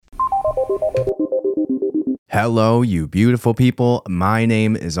Hello, you beautiful people. My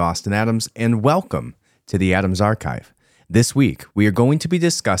name is Austin Adams, and welcome to the Adams Archive. This week, we are going to be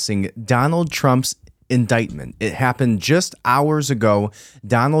discussing Donald Trump's indictment. It happened just hours ago.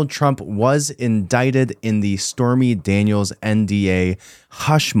 Donald Trump was indicted in the Stormy Daniels NDA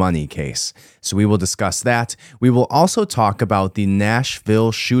hush money case. So we will discuss that. We will also talk about the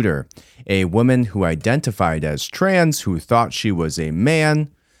Nashville shooter, a woman who identified as trans, who thought she was a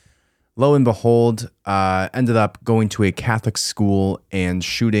man. Lo and behold, ended up going to a Catholic school and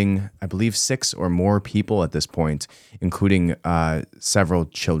shooting, I believe, 6 or more people at this point, including several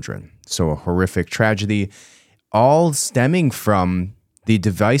children. So a horrific tragedy, all stemming from the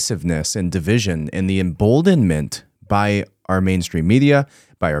divisiveness and division and the emboldenment by our mainstream media,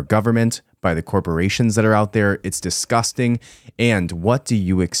 by our government, by the corporations that are out there. It's disgusting. And what do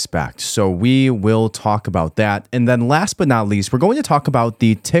you expect? So we will talk about that. And then last but not least, we're going to talk about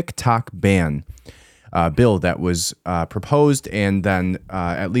the TikTok ban bill that was proposed, and then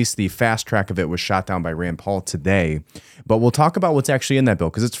at least the fast track of it was shot down by Rand Paul today. But we'll talk about what's actually in that bill,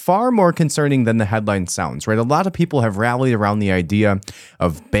 because it's far more concerning than the headline sounds, right? A lot of people have rallied around the idea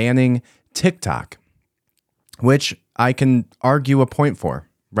of banning TikTok, which I can argue a point for,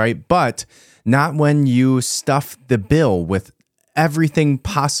 right? But not when you stuff the bill with everything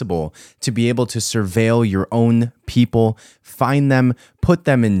possible to be able to surveil your own people, find them, put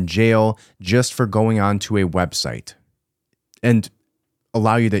them in jail just for going onto a website, and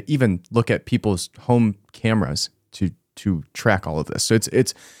allow you to even look at people's home cameras to track all of this. So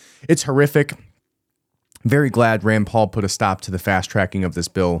it's horrific. Very glad Rand Paul put a stop to the fast tracking of this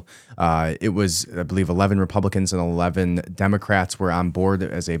bill. It was, I believe, 11 Republicans and 11 Democrats were on board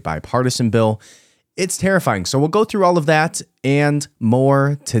as a bipartisan bill. It's terrifying. So we'll go through all of that and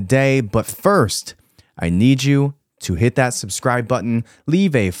more today. But first, I need you to hit that subscribe button,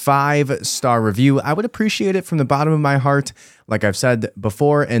 leave a 5-star review. I would appreciate it from the bottom of my heart. Like I've said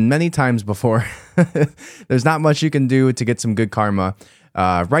before and many times before, there's not much you can do to get some good karma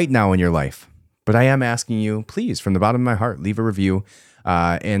right now in your life. But I am asking you, please, from the bottom of my heart, leave a review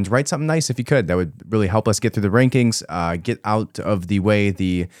and write something nice if you could. That would really help us get through the rankings, get out of the way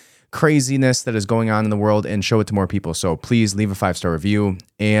the craziness that is going on in the world, and show it to more people. So please leave a 5-star review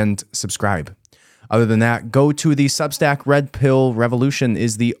and subscribe. Other than that, go to the Substack. Red Pill Revolution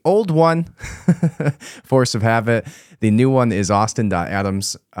is the old one, force of habit. The new one is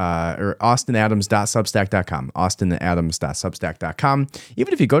austin.adams or austinadams.substack.com, austinadams.substack.com.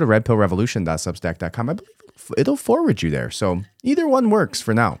 Even if you go to redpillrevolution.substack.com, I believe it'll forward you there. So either one works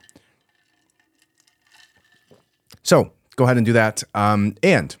for now. So go ahead and do that.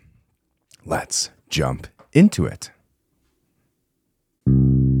 And let's jump into it.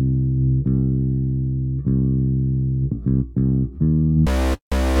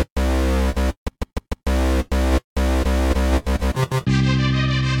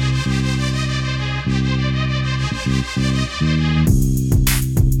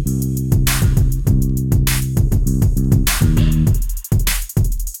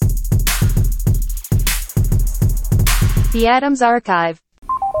 The Adams Archive.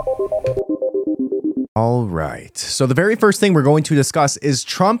 All right. So the very first thing we're going to discuss is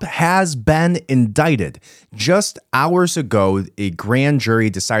Trump has been indicted. Just hours ago, a grand jury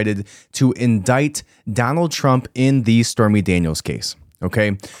decided to indict Donald Trump in the Stormy Daniels case.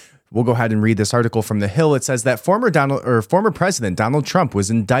 Okay. We'll go ahead and read this article from The Hill. It says that former President Donald Trump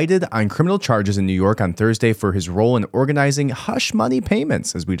was indicted on criminal charges in New York on Thursday for his role in organizing hush money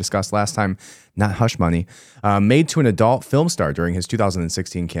payments, as we discussed last time, not hush money, made to an adult film star during his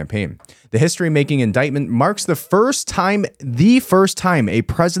 2016 campaign. The history-making indictment marks the first time a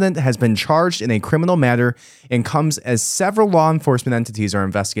president has been charged in a criminal matter, and comes as several law enforcement entities are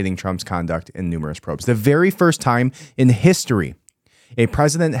investigating Trump's conduct in numerous probes. The very first time in history a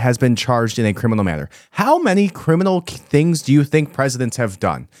president has been charged in a criminal matter. How many criminal things do you think presidents have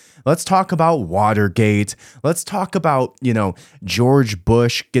done? Let's talk about Watergate. Let's talk about, George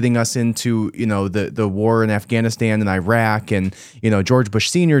Bush getting us into, the war in Afghanistan and Iraq, and, George Bush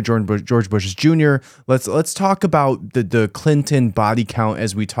Sr., George Bush Jr. Let's talk about the Clinton body count,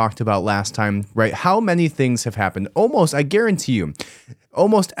 as we talked about last time, right? How many things have happened? I guarantee you,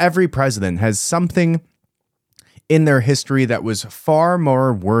 almost every president has something in their history that was far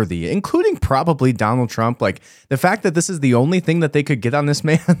more worthy, including probably Donald Trump. Like, the fact that this is the only thing that they could get on this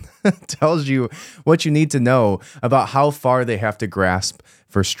man tells you what you need to know about how far they have to grasp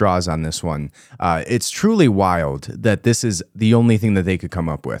for straws on this one. It's truly wild that this is the only thing that they could come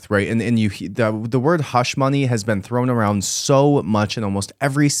up with, right? And the word hush money has been thrown around so much in almost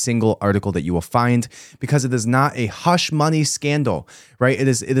every single article that you will find, because it is not a hush money scandal, right? It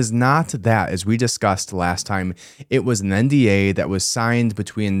is not that. As we discussed last time, it was an NDA that was signed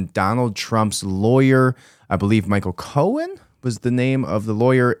between Donald Trump's lawyer, I believe Michael Cohen was the name of the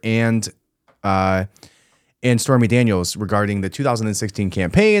lawyer, and Stormy Daniels regarding the 2016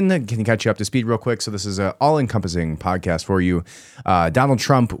 campaign. Can you catch you up to speed real quick? So this is an all-encompassing podcast for you. Donald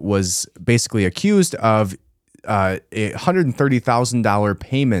Trump was basically accused of a $130,000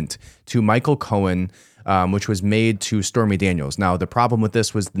 payment to Michael Cohen, which was made to Stormy Daniels. Now, the problem with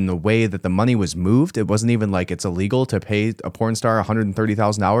this was in the way that the money was moved. It wasn't even like it's illegal to pay a porn star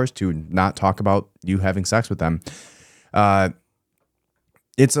 $130,000 to not talk about you having sex with them.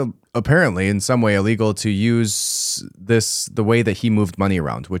 It's apparently in some way illegal to use the way that he moved money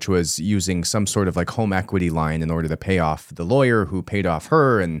around, which was using some sort of like home equity line in order to pay off the lawyer who paid off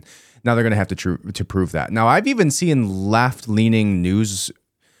her. And now they're going to have to prove that. Now, I've even seen left-leaning news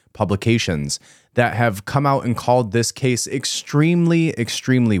publications that have come out and called this case extremely,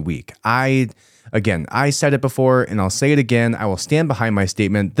 extremely weak. I said it before and I'll say it again. I will stand behind my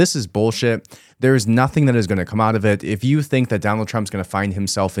statement. This is bullshit. There's nothing that is going to come out of it. If you think that Donald Trump's going to find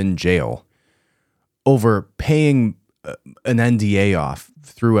himself in jail over paying an NDA off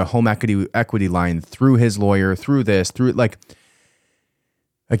through a home equity line, through his lawyer,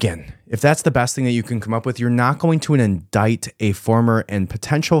 again, if that's the best thing that you can come up with, you're not going to indict a former and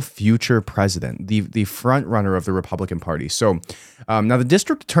potential future president, the front runner of the Republican Party. So now the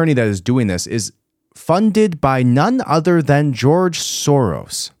district attorney that is doing this is funded by none other than George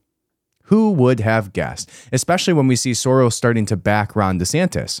Soros. Who would have guessed? Especially when we see Soros starting to back Ron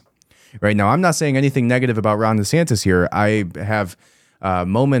DeSantis. Right now, I'm not saying anything negative about Ron DeSantis here. I have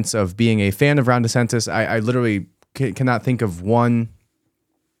moments of being a fan of Ron DeSantis. I literally cannot think of one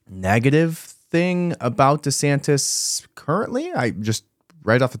negative thing about DeSantis currently. I just,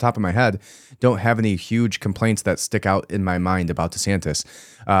 right off the top of my head, don't have any huge complaints that stick out in my mind about DeSantis,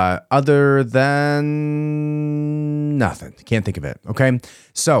 other than nothing. Can't think of it. Okay.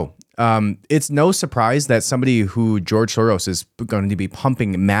 So it's no surprise that somebody who George Soros is going to be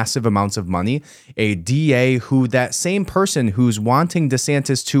pumping massive amounts of money, a DA who that same person who's wanting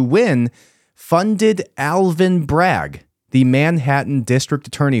DeSantis to win funded Alvin Bragg, the Manhattan district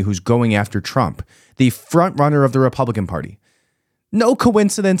attorney who's going after Trump, the front runner of the Republican Party. No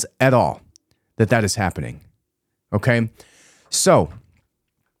coincidence at all that is happening. Okay. So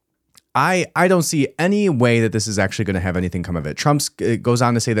I don't see any way that this is actually going to have anything come of it. It goes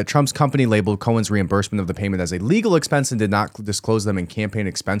on to say that Trump's company labeled Cohen's reimbursement of the payment as a legal expense and did not disclose them in campaign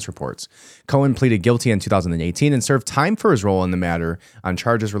expense reports. Cohen pleaded guilty in 2018 and served time for his role in the matter on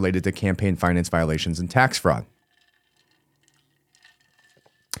charges related to campaign finance violations and tax fraud.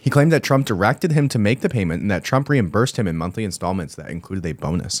 He claimed that Trump directed him to make the payment and that Trump reimbursed him in monthly installments that included a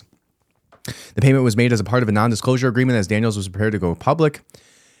bonus. The payment was made as a part of a non-disclosure agreement as Daniels was prepared to go public,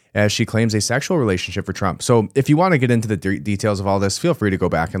 as she claims a sexual relationship for Trump. So if you want to get into the details of all this, feel free to go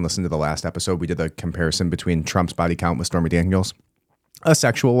back and listen to the last episode. We did a comparison between Trump's body count with Stormy Daniels, a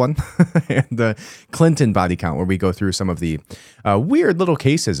sexual one, and the Clinton body count, where we go through some of the weird little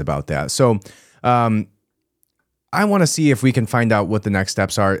cases about that. So I want to see if we can find out what the next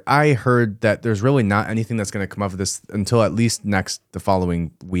steps are. I heard that there's really not anything that's going to come of this until at least the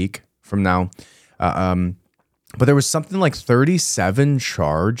following week from now. But there was something like 37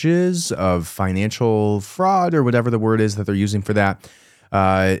 charges of financial fraud or whatever the word is that they're using for that.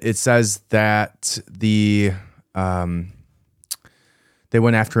 It says that they went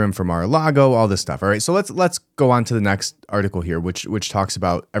after him from Mar-a-Lago, all this stuff. All right, so let's go on to the next article here, which talks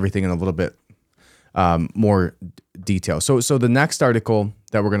about everything in a little bit more detail. So the next article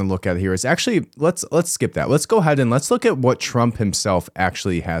that we're going to look at here is actually, let's skip that. Let's go ahead and let's look at what Trump himself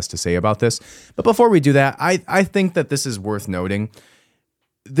actually has to say about this. But before we do that, I think that this is worth noting.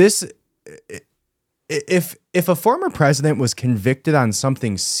 If a former president was convicted on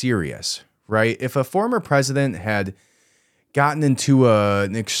something serious, right? If a former president had gotten into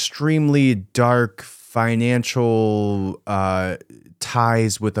an extremely dark financial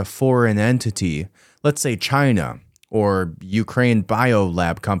ties with a foreign entity, let's say China or Ukraine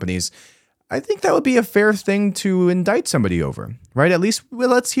biolab companies, I think that would be a fair thing to indict somebody over, right? At least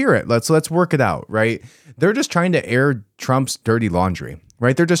let's hear it. Let's work it out, right? They're just trying to air Trump's dirty laundry,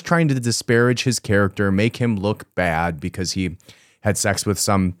 right? They're just trying to disparage his character, make him look bad because he had sex with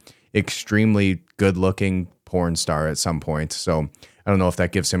some extremely good-looking porn star at some point. So I don't know if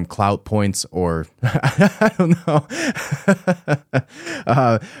that gives him clout points or I don't know.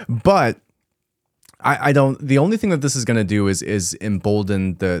 But I don't. The only thing that this is going to do is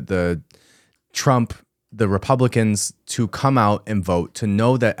embolden the Trump, the Republicans, to come out and vote, to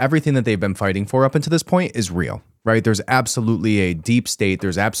know that everything that they've been fighting for up until this point is real. Right? There's absolutely a deep state.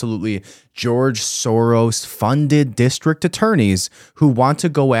 There's absolutely George Soros funded district attorneys who want to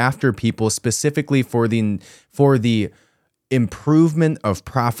go after people specifically for the improvement of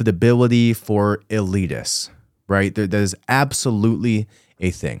profitability for elitists. Right? There's absolutely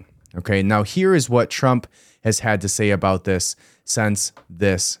a thing. Okay. Now here is what Trump has had to say about this since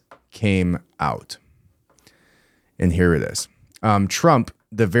this came out. And here it is. Trump,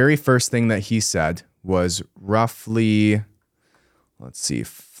 the very first thing that he said was roughly,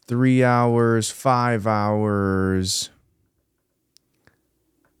 3 hours, 5 hours.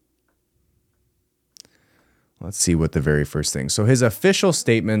 Let's see what the very first thing. So his official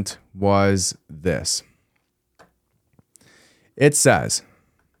statement was this. It says,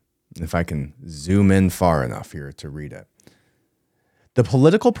 if I can zoom in far enough here to read it, the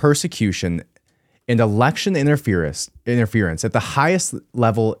political persecution and election interference at the highest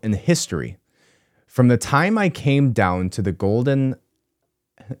level in history. From the time I came down to the golden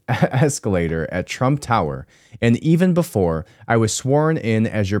escalator at Trump Tower, and even before, I was sworn in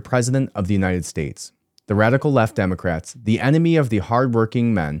as your president of the United States. The radical left Democrats, the enemy of the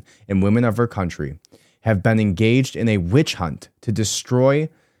hardworking men and women of our country, have been engaged in a witch hunt to destroy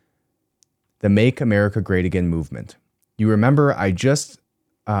the Make America Great Again movement. You remember, it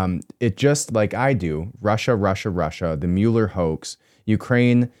just like I do, Russia, the Mueller hoax,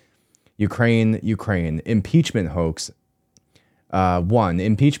 Ukraine, impeachment hoax, 1,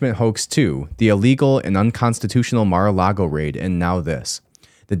 impeachment hoax 2, the illegal and unconstitutional Mar-a-Lago raid, and now this.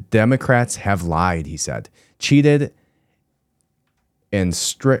 The Democrats have lied, he said, cheated and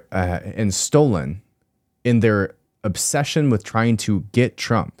stolen in their obsession with trying to get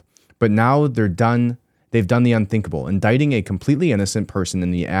Trump. But now they've done the unthinkable, indicting a completely innocent person in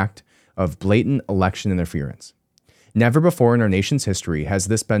the act of blatant election interference. Never before in our nation's history has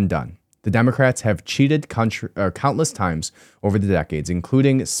this been done. The Democrats have cheated countless times over the decades,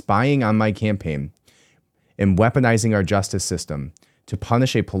 including spying on my campaign and weaponizing our justice system to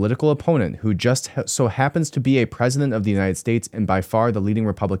punish a political opponent who just so happens to be a president of the United States and by far the leading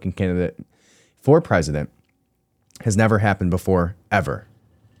Republican candidate for president. Has never happened before, ever.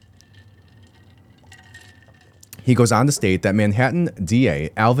 He goes on to state that Manhattan DA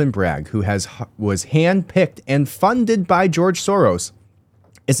Alvin Bragg, who was handpicked and funded by George Soros,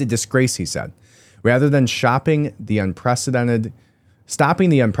 is a disgrace, he said. Rather than stopping the unprecedented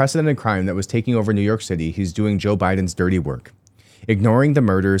crime that was taking over New York City, he's doing Joe Biden's dirty work, ignoring the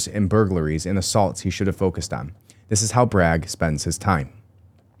murders and burglaries and assaults he should have focused on. This is how Bragg spends his time.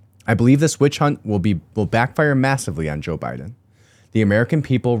 I believe this witch hunt will backfire massively on Joe Biden. The American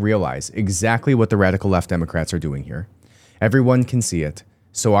people realize exactly what the radical left Democrats are doing here. Everyone can see it.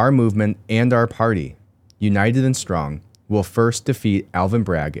 So our movement and our party, united and strong, will first defeat Alvin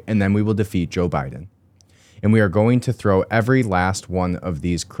Bragg, and then we will defeat Joe Biden. And we are going to throw every last one of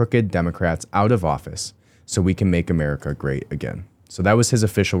these crooked Democrats out of office so we can make America great again. So that was his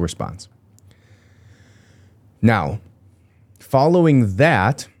official response. Now, following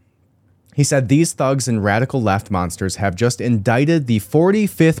that, he said these thugs and radical left monsters have just indicted the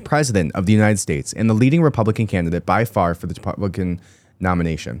 45th president of the United States and the leading Republican candidate by far for the Republican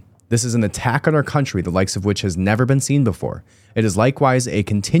nomination. This is an attack on our country, the likes of which has never been seen before. It is likewise a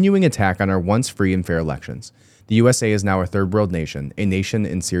continuing attack on our once free and fair elections. The USA is now a third world nation, a nation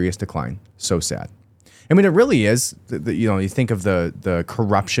in serious decline. So sad. I mean, it really is. You think of the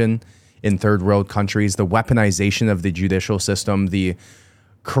corruption in third world countries, the weaponization of the judicial system, the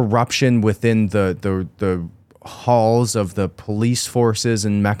corruption within the halls of the police forces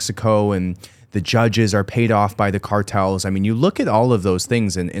in Mexico, and the judges are paid off by the cartels. I mean, you look at all of those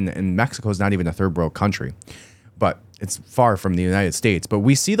things, and Mexico is not even a third world country, but it's far from the United States. But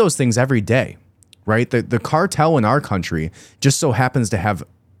we see those things every day, right? The cartel in our country just so happens to have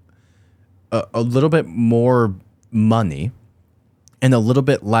a little bit more money and a little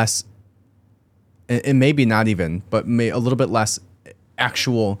bit less, and maybe not even, but a little bit less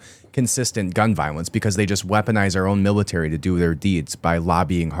actual consistent gun violence, because they just weaponize our own military to do their deeds by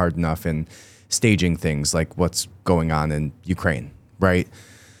lobbying hard enough and staging things like what's going on in Ukraine, right?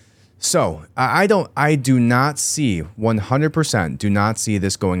 So I do not see 100% do not see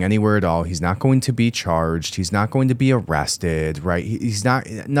this going anywhere at all. He's not going to be charged. He's not going to be arrested, right?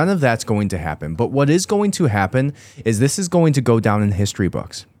 None of that's going to happen. But what is going to happen is this is going to go down in history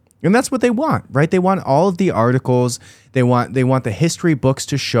books. And that's what they want, right? They want all of the articles. They want the history books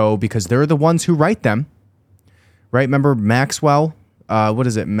to show because they're the ones who write them, right? Remember Maxwell? What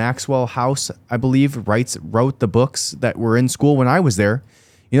is it? Maxwell House, I believe, wrote the books that were in school when I was there.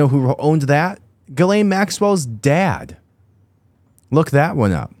 You know who owned that? Ghislaine Maxwell's dad. Look that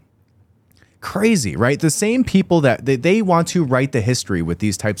one up. Crazy, right? The same people that they want to write the history with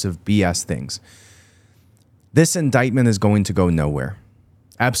these types of BS things. This indictment is going to go nowhere.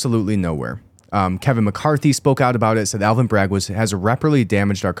 Absolutely nowhere. Kevin McCarthy spoke out about it, said Alvin Bragg has irreparably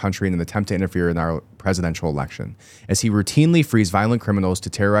damaged our country in an attempt to interfere in our presidential election. As he routinely frees violent criminals to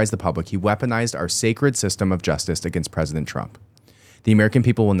terrorize the public, he weaponized our sacred system of justice against President Trump. The American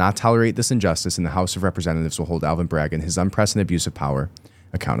people will not tolerate this injustice, and the House of Representatives will hold Alvin Bragg and his unprecedented abuse of power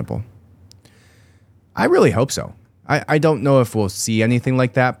accountable. I really hope so. I don't know if we'll see anything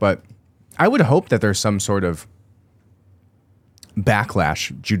like that, but I would hope that there's some sort of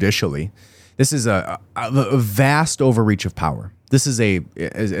backlash judicially. This is a vast overreach of power. This is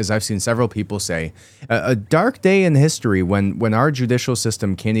as I've seen several people say, a dark day in history when our judicial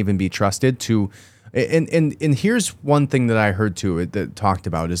system can't even be trusted to. And here's one thing that I heard too that talked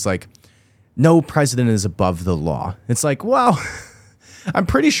about is like, no president is above the law. It's like, well, I'm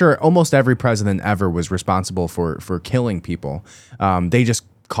pretty sure almost every president ever was responsible for killing people. They just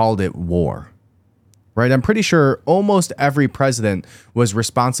called it war. Right, I'm pretty sure almost every president was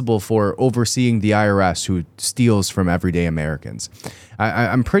responsible for overseeing the IRS who steals from everyday Americans.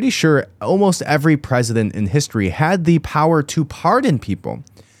 I'm pretty sure almost every president in history had the power to pardon people.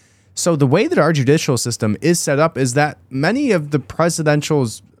 So the way that our judicial system is set up is that many of the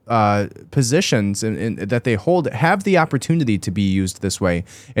presidential's positions that they hold have the opportunity to be used this way,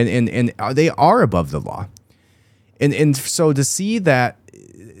 and they are above the law. And so to see that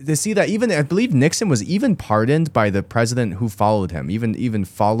even, I believe Nixon was even pardoned by the president who followed him, even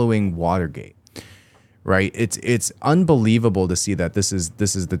following Watergate, right? It's unbelievable to see that this is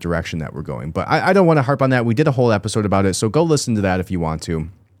the direction that we're going. But I don't want to harp on that. We did a whole episode about it, so go listen to that if you want to.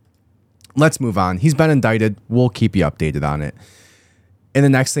 Let's move on. He's been indicted. We'll keep you updated on it. And the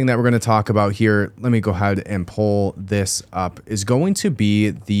next thing that we're going to talk about here, let me go ahead and pull this up, is going to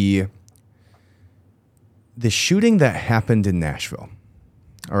be the shooting that happened in Nashville.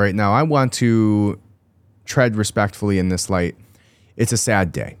 All right, now I want to tread respectfully in this light. It's a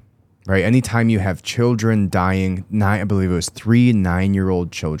sad day, right? Anytime you have children dying, I believe it was 3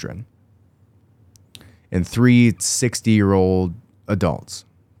 9-year-old children and 3 60-year-old adults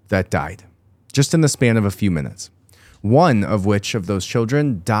that died just in the span of a few minutes. One of which of those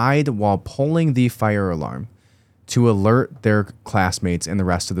children died while pulling the fire alarm to alert their classmates and the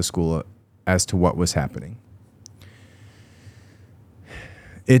rest of the school as to what was happening.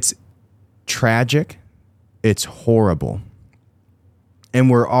 It's tragic. It's horrible. And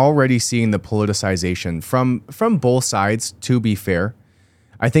we're already seeing the politicization from both sides, to be fair.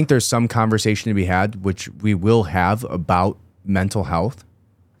 I think there's some conversation to be had, which we will have, about mental health.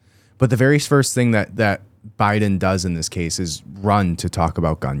 But the very first thing that Biden does in this case is run to talk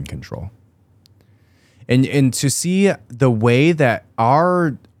about gun control. And to see the way that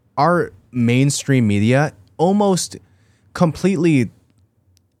our mainstream media almost completely,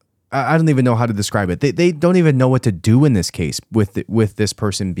 I don't even know how to describe it. They don't even know what to do in this case with this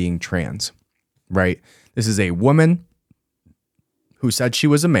person being trans, right? This is a woman who said she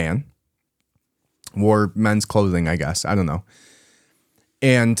was a man, wore men's clothing, I guess. I don't know.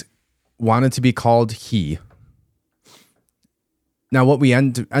 And wanted to be called he. Now, what we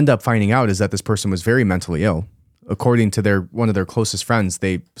end up finding out is that this person was very mentally ill. According to one of their closest friends,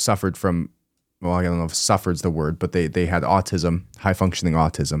 they suffered from, well, I don't know if suffered's the word, but they had autism, high-functioning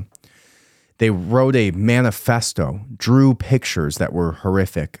autism. They wrote a manifesto, drew pictures that were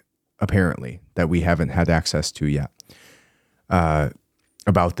horrific, apparently, that we haven't had access to yet,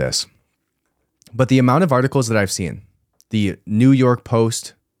 about this. But the amount of articles that I've seen, the New York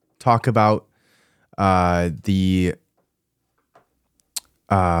Post talk about the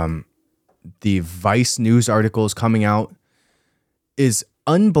Vice News articles coming out, is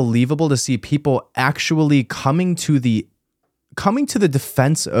unbelievable to see people actually coming to the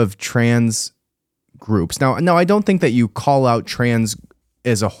defense of trans groups. Now, I don't think that you call out trans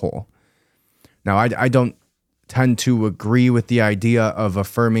as a whole. Now, I don't tend to agree with the idea of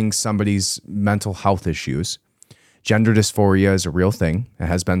affirming somebody's mental health issues. Gender dysphoria is a real thing. It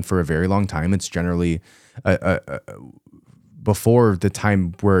has been for a very long time. It's generally before the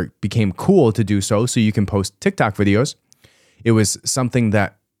time where it became cool to do so you can post TikTok videos. It was something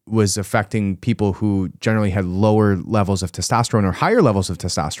that was affecting people who generally had lower levels of testosterone or higher levels of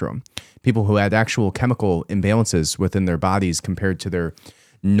testosterone. People who had actual chemical imbalances within their bodies compared to their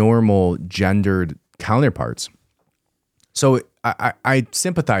normal gendered counterparts. So I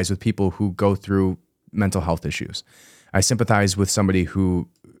sympathize with people who go through mental health issues. I sympathize with somebody who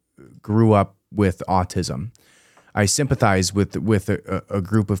grew up with autism. I sympathize with a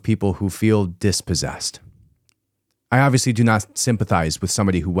group of people who feel dispossessed. I obviously do not sympathize with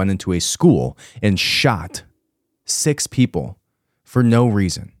somebody who went into a school and shot 6 people for no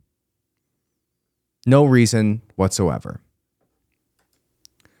reason. No reason whatsoever.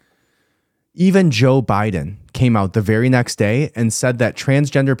 Even Joe Biden came out the very next day and said that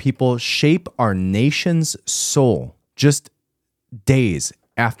transgender people shape our nation's soul, just days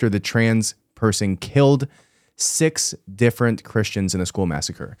after the trans person killed 6 different Christians in a school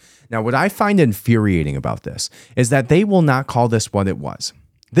massacre. Now, what I find infuriating about this is that they will not call this what it was.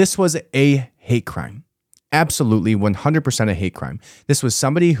 This was a hate crime. Absolutely 100% a hate crime. This was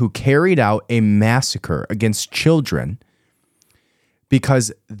somebody who carried out a massacre against children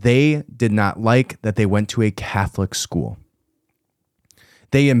because they did not like that they went to a Catholic school.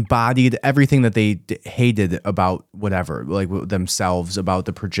 They embodied everything that they hated about whatever, like themselves, about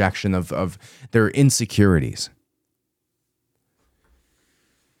the projection of their insecurities.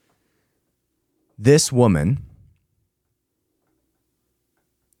 This woman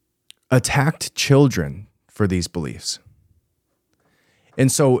attacked children for these beliefs.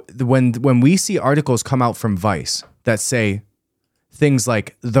 And so when we see articles come out from Vice that say things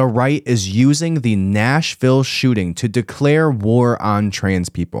like the right is using the Nashville shooting to declare war on trans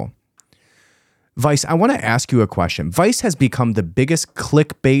people. Vice, I want to ask you a question. Vice has become the biggest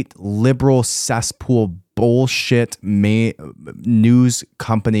clickbait, liberal cesspool bullshit news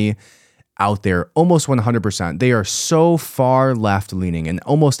company out there, almost 100%. They are so far left-leaning in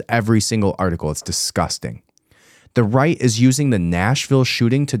almost every single article. It's disgusting. The right is using the Nashville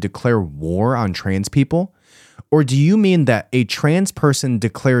shooting to declare war on trans people? Or do you mean that a trans person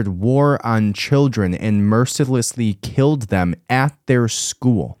declared war on children and mercilessly killed them at their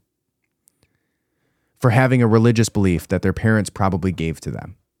school for having a religious belief that their parents probably gave to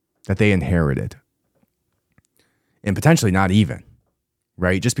them, that they inherited? And potentially not even,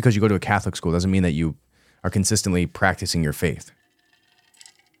 right? Just because you go to a Catholic school doesn't mean that you are consistently practicing your faith.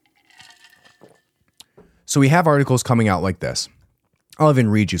 So we have articles coming out like this. I'll even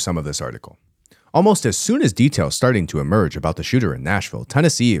read you some of this article. Almost as soon as details starting to emerge about the shooter in Nashville,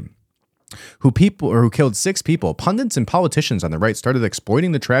 Tennessee, who killed 6 people, pundits and politicians on the right started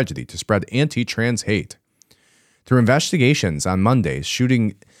exploiting the tragedy to spread anti-trans hate. Through investigations on Monday's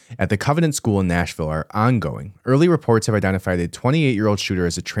shooting at the Covenant School in Nashville are ongoing. Early reports have identified a 28-year-old shooter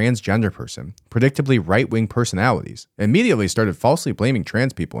as a transgender person, predictably right-wing personalities, immediately started falsely blaming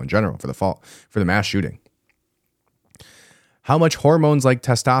trans people in general for the mass shooting. How much hormones like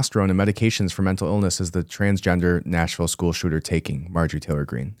testosterone and medications for mental illness is the transgender Nashville school shooter taking? Marjorie Taylor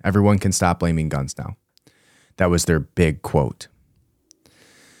Greene. Everyone can stop blaming guns now. That was their big quote.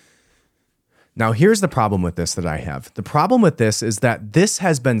 Now, here's the problem with this that I have. The problem with this is that this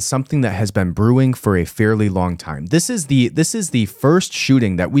has been something that has been brewing for a fairly long time. This is the first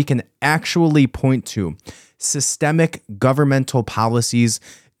shooting that we can actually point to systemic governmental policies,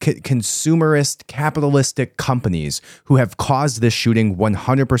 consumerist, capitalistic companies who have caused this shooting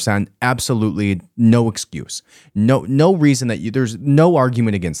 100%, absolutely no excuse. No reason there's no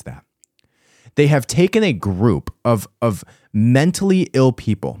argument against that. They have taken a group of mentally ill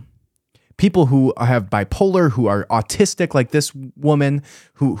people who have bipolar, who are autistic like this woman,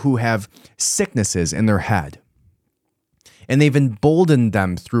 who have sicknesses in their head. And they've emboldened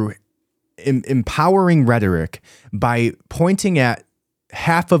them through empowering rhetoric by pointing at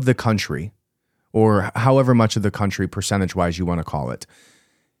half of the country, or however much of the country percentage-wise you want to call it,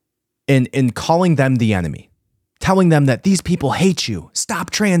 and calling them the enemy, telling them that these people hate you. Stop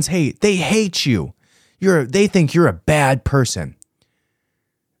trans hate. They hate you. They think you're a bad person.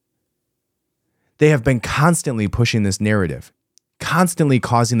 They have been constantly pushing this narrative, constantly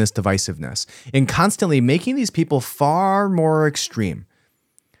causing this divisiveness, and constantly making these people far more extreme.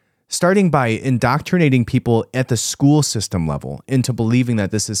 Starting by indoctrinating people at the school system level into believing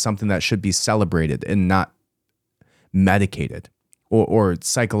that this is something that should be celebrated and not medicated or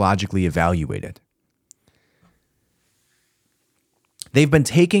psychologically evaluated. They've been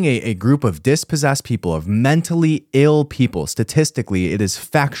taking a group of dispossessed people, of mentally ill people. Statistically, it is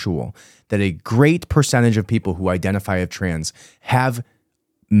factual that a great percentage of people who identify as trans have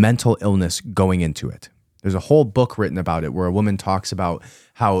mental illness going into it. There's a whole book written about it where a woman talks about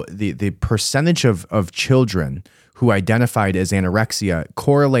how the percentage of children who identified as anorexia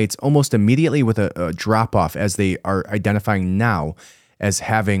correlates almost immediately with a drop-off as they are identifying now as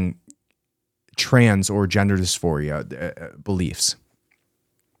having trans or gender dysphoria beliefs.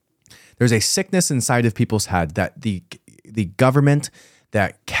 There's a sickness inside of people's head that the government,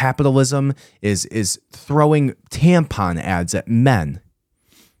 that capitalism is throwing tampon ads at men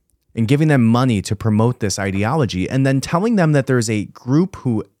and giving them money to promote this ideology, and then telling them that there's a group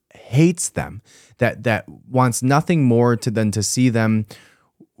who hates them, that wants nothing more than to see them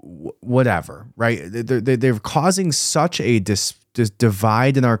whatever, right? They're causing such a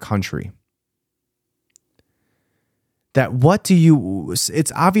divide in our country that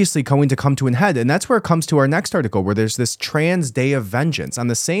it's obviously going to come to an head. And that's where it comes to our next article, where there's this trans day of vengeance. On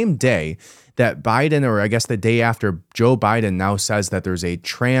the same day that Biden, or I guess the day after Joe Biden now says that there's a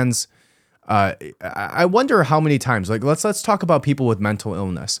trans, I wonder how many times, like let's talk about people with mental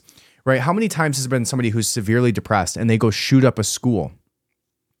illness, right? How many times has there been somebody who's severely depressed and they go shoot up a school?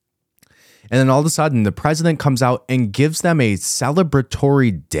 And then all of a sudden the president comes out and gives them a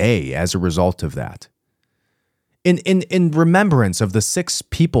celebratory day as a result of that. In remembrance of the 6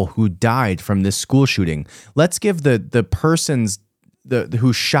 people who died from this school shooting, let's give the persons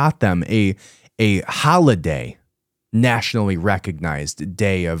who shot them a holiday, nationally recognized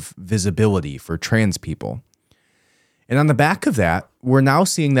day of visibility for trans people. And on the back of that, we're now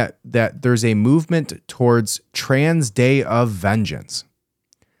seeing that there's a movement towards Trans Day of Vengeance.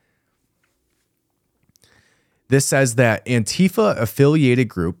 This says that Antifa-affiliated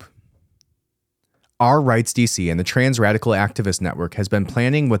group Our Rights DC and the Trans Radical Activist Network has been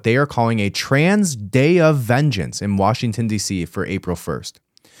planning what they are calling a Trans Day of Vengeance in Washington, D.C. for April 1st.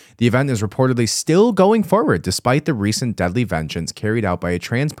 The event is reportedly still going forward despite the recent deadly vengeance carried out by a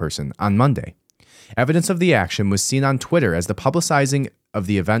trans person on Monday. Evidence of the action was seen on Twitter as the publicizing of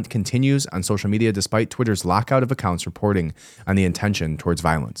the event continues on social media despite Twitter's lockout of accounts reporting on the intention towards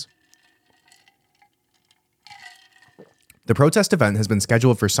violence. The protest event has been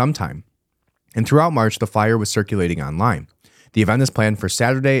scheduled for some time, and throughout March, the flyer was circulating online. The event is planned for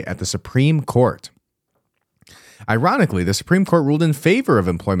Saturday at the Supreme Court. Ironically, the Supreme Court ruled in favor of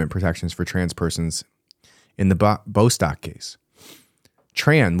employment protections for trans persons in the Bostock case.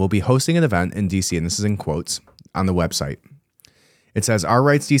 Tran will be hosting an event in D.C., and this is in quotes on the website. It says, Our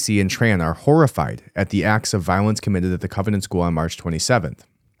Rights DC and Tran are horrified at the acts of violence committed at the Covenant School on March 27th.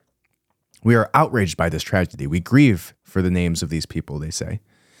 We are outraged by this tragedy. We grieve for the names of these people, they say,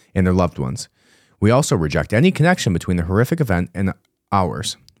 and their loved ones. We also reject any connection between the horrific event and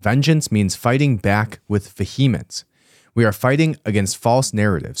ours. Vengeance means fighting back with vehemence. We are fighting against false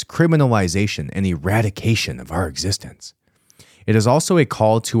narratives, criminalization, and eradication of our existence. It is also a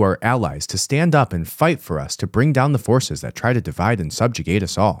call to our allies to stand up and fight for us to bring down the forces that try to divide and subjugate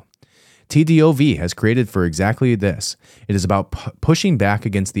us all. TDOV has created for exactly this. It is about pushing back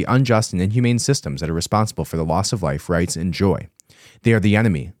against the unjust and inhumane systems that are responsible for the loss of life, rights, and joy. They are the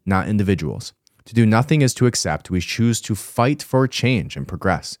enemy, not individuals. To do nothing is to accept. We choose to fight for change and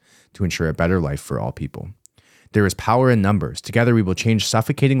progress to ensure a better life for all people. There is power in numbers. Together we will change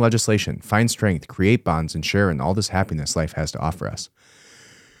suffocating legislation, find strength, create bonds, and share in all this happiness life has to offer us.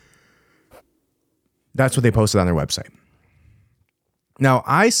 That's what they posted on their website. Now,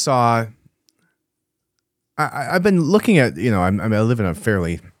 I've been looking at, I live in a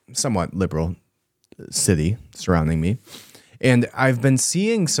fairly somewhat liberal city surrounding me. And I've been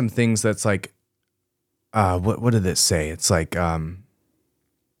seeing some things that's like, what did it say? It's like,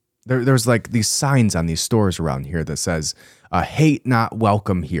 there's like these signs on these stores around here that says, hate not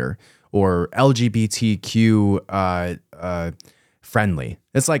welcome here, or LGBTQ friendly.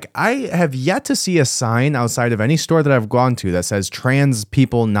 It's like, I have yet to see a sign outside of any store that I've gone to that says trans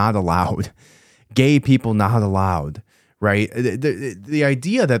people not allowed, gay people not allowed, right? The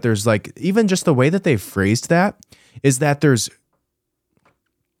idea that there's like, even just the way that they phrased that is that there's,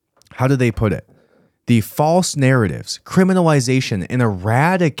 how do they put it? The false narratives, criminalization, and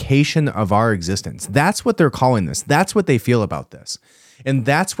eradication of our existence. That's what they're calling this. That's what they feel about this. And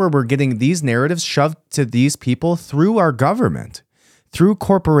that's where we're getting these narratives shoved to these people through our government, through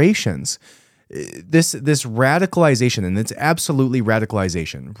corporations. This radicalization, and it's absolutely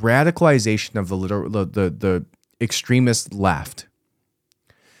radicalization of the extremist left,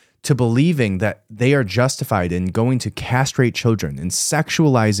 to believing that they are justified in going to castrate children and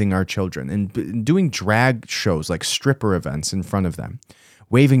sexualizing our children and doing drag shows like stripper events in front of them,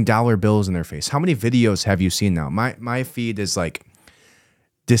 waving dollar bills in their face. How many videos have you seen now? My feed is like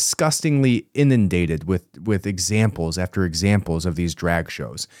disgustingly inundated with examples after examples of these drag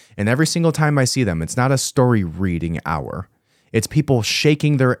shows. And every single time I see them, it's not a story reading hour. It's people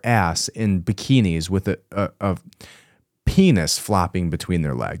shaking their ass in bikinis with a penis flopping between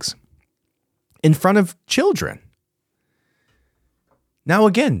their legs in front of children. Now,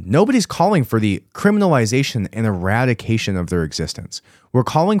 again, nobody's calling for the criminalization and eradication of their existence. We're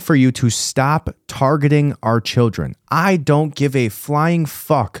calling for you to stop targeting our children. I don't give a flying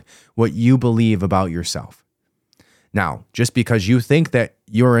fuck what you believe about yourself. Now, just because you think that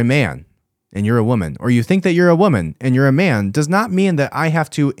you're a man and you're a woman, or you think that you're a woman and you're a man, does not mean that I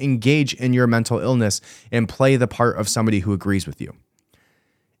have to engage in your mental illness and play the part of somebody who agrees with you.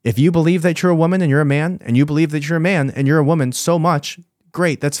 If you believe that you're a woman and you're a man, and you believe that you're a man and you're a woman so much,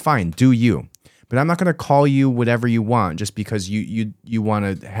 great, that's fine. Do you. But I'm not going to call you whatever you want just because you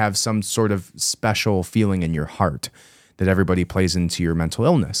want to have some sort of special feeling in your heart that everybody plays into your mental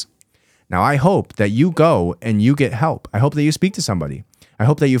illness. Now, I hope that you go and you get help. I hope that you speak to somebody. I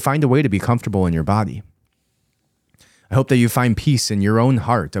hope that you find a way to be comfortable in your body. I hope that you find peace in your own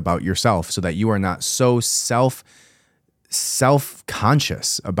heart about yourself so that you are not so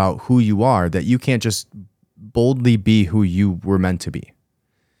self-conscious about who you are that you can't just boldly be who you were meant to be.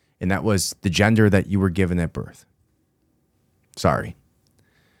 And that was the gender that you were given at birth. Sorry.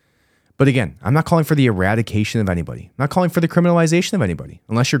 But again, I'm not calling for the eradication of anybody. I'm not calling for the criminalization of anybody.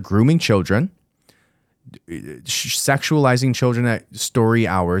 Unless you're grooming children, sexualizing children at story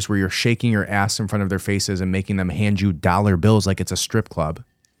hours where you're shaking your ass in front of their faces and making them hand you dollar bills like it's a strip club.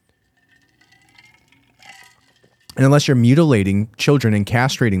 And unless you're mutilating children and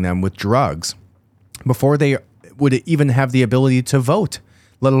castrating them with drugs before they would even have the ability to vote,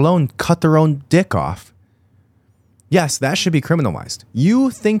 let alone cut their own dick off. Yes, that should be criminalized. You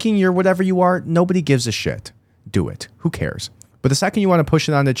thinking you're whatever you are, nobody gives a shit. Do it. Who cares? But the second you want to push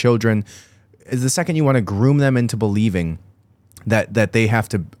it on to children is the second you want to groom them into believing that they have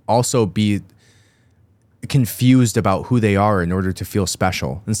to also be confused about who they are in order to feel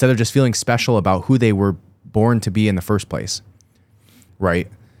special, instead of just feeling special about who they were born to be in the first place. Right?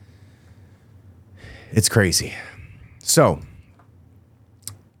 It's crazy. So,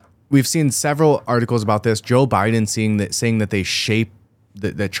 we've seen several articles about this. Joe Biden saying that they shape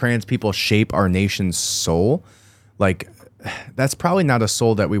that trans people shape our nation's soul. Like, that's probably not a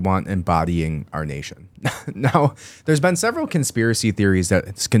soul that we want embodying our nation. Now, there's been several conspiracy theories that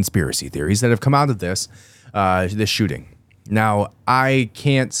have come out of this shooting. Now, I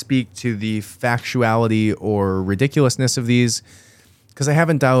can't speak to the factuality or ridiculousness of these because I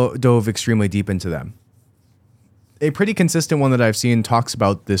haven't dove extremely deep into them. A pretty consistent one that I've seen talks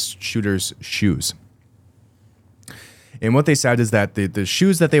about this shooter's shoes. And what they said is that the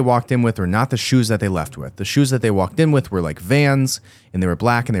shoes that they walked in with are not the shoes that they left with. The shoes that they walked in with were like Vans, and they were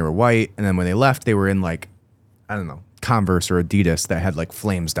black and they were white. And then when they left, they were in like, I don't know, Converse or Adidas that had like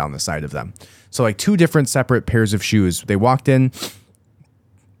flames down the side of them. So like two different separate pairs of shoes. They walked in,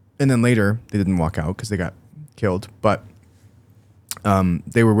 and then later they didn't walk out because they got killed. But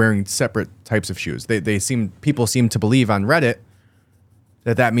they were wearing separate types of shoes. People seem to believe on Reddit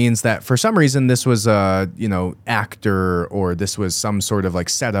that means that for some reason this was a actor, or this was some sort of like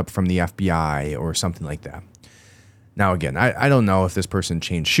setup from the FBI or something like that. Now again, I don't know if this person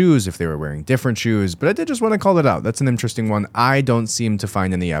changed shoes, if they were wearing different shoes, but I did just want to call it out. That's an interesting one. I don't seem to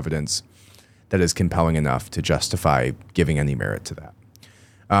find any evidence that is compelling enough to justify giving any merit to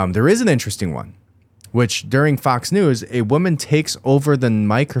that. There is an interesting one, which during Fox News, a woman takes over the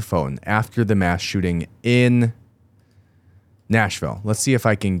microphone after the mass shooting in Nashville. Let's see if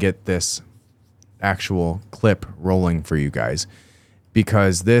I can get this actual clip rolling for you guys,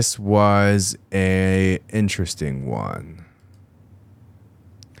 because this was an interesting one.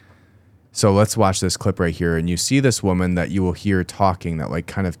 So let's watch this clip right here. And you see this woman that you will hear talking that like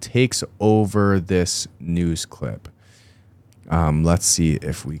kind of takes over this news clip. Let's see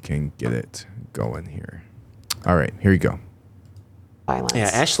if we can get it going here. All right, here you go. Violence. Yeah,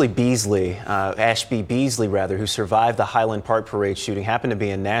 Ashby Beasley, who survived the Highland Park Parade shooting, happened to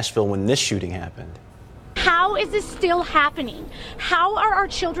be in Nashville when this shooting happened. How is this still happening? How are our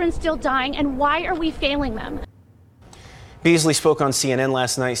children still dying, and why are we failing them? Beasley spoke on CNN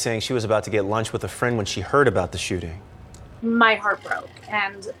last night saying she was about to get lunch with a friend when she heard about the shooting. My heart broke,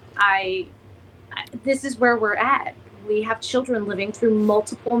 and this is where we're at. We have children living through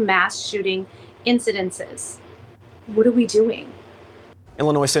multiple mass shooting incidences. What are we doing?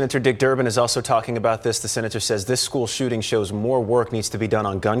 Illinois Senator Dick Durbin is also talking about this. The senator says this school shooting shows more work needs to be done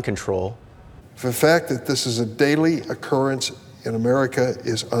on gun control. The fact that this is a daily occurrence in America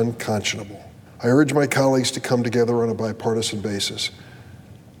is unconscionable. I urge my colleagues to come together on a bipartisan basis.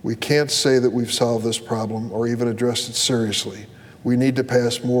 We can't say that we've solved this problem or even addressed it seriously. We need to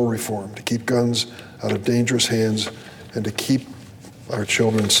pass more reform to keep guns out of dangerous hands and to keep our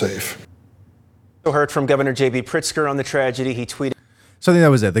children safe. We heard from Governor J.B. Pritzker on the tragedy. He tweeted. So I think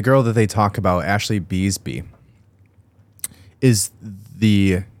that was it. The girl that they talk about, Ashby Beasley, is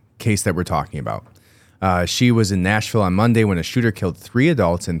the case that we're talking about. She was in Nashville on Monday when a shooter killed 3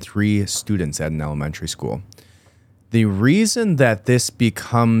 adults and 3 students at an elementary school. The reason that this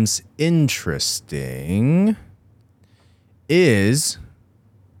becomes interesting is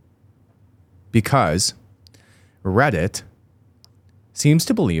because Reddit seems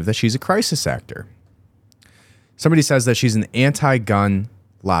to believe that she's a crisis actor. Somebody says that she's an anti-gun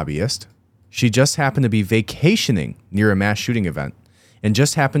lobbyist. She just happened to be vacationing near a mass shooting event and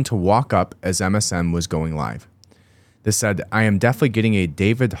just happened to walk up as MSM was going live. This said, I am definitely getting a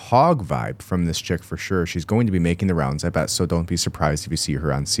David Hogg vibe from this chick for sure. She's going to be making the rounds, I bet, so don't be surprised if you see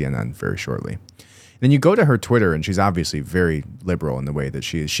her on CNN very shortly. Then you go to her Twitter, and she's obviously very liberal in the way that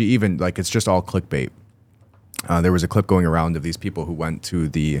she is. She even, like, it's just all clickbait. There was a clip going around of these people who went to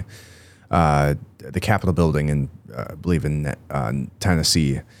the Capitol building in, I believe in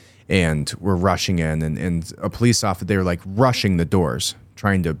Tennessee, and were rushing in, and a police officer, they were like rushing the doors,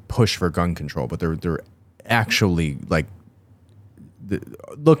 trying to push for gun control, but they're actually like,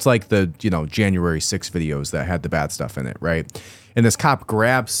 looked like the January 6th videos that had the bad stuff in it, right? And this cop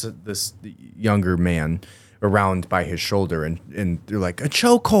grabs this younger man around by his shoulder, and they're like, a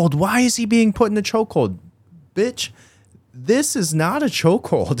chokehold. Why is he being put in a chokehold? Bitch, this is not a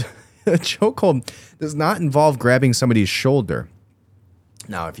chokehold. A chokehold does not involve grabbing somebody's shoulder.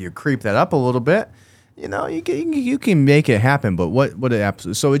 Now, if you creep that up a little bit, you can make it happen. But what it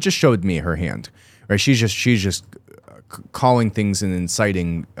absolutely, so it just showed me her hand, right? She's just calling things and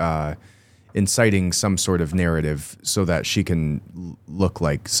inciting some sort of narrative so that she can look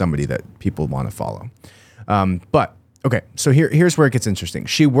like somebody that people want to follow. But okay, so here's where it gets interesting.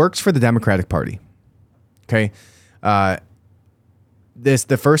 She works for the Democratic Party. Okay.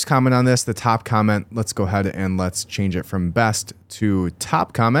 The first comment on this, the top comment, let's go ahead and let's change it from best to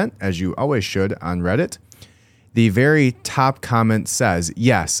top comment, as you always should on Reddit. The very top comment says,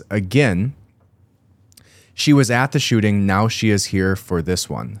 yes, again, she was at the shooting. Now she is here for this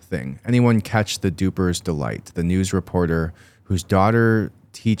one thing. Anyone catch the duper's delight? The news reporter whose daughter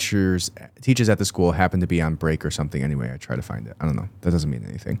teaches at the school happened to be on break or something. Anyway, I try to find it. I don't know. That doesn't mean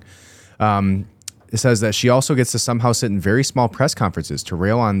anything. It says that she also gets to somehow sit in very small press conferences to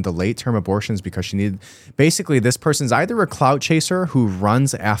rail on the late-term abortions because she needed... Basically, this person's either a clout chaser who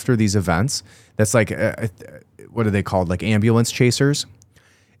runs after these events. That's like, what are they called? Like ambulance chasers.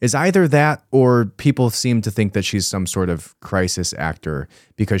 Is either that, or people seem to think that she's some sort of crisis actor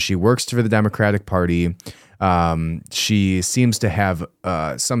because she works for the Democratic Party. She seems to have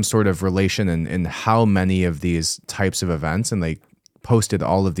some sort of relation in how many of these types of events, and they posted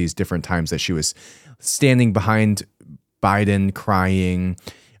all of these different times that she was standing behind Biden crying.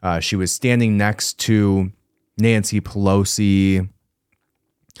 She was standing next to Nancy Pelosi.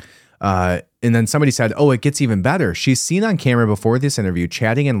 And then somebody said, oh, it gets even better. She's seen on camera before this interview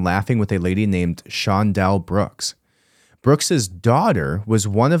chatting and laughing with a lady named Shondell Brooks. Brooks's daughter was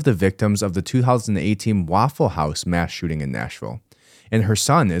one of the victims of the 2018 Waffle House mass shooting in Nashville. And her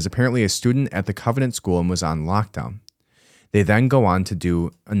son is apparently a student at the Covenant School and was on lockdown. They then go on to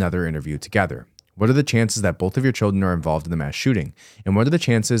do another interview together. What are the chances that both of your children are involved in the mass shooting? And what are the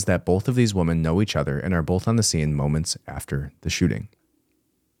chances that both of these women know each other and are both on the scene moments after the shooting?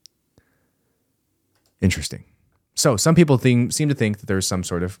 Interesting. So some people seem to think that there's some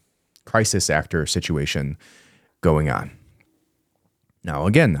sort of crisis actor situation going on. Now,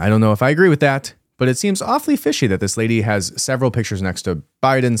 again, I don't know if I agree with that, but it seems awfully fishy that this lady has several pictures next to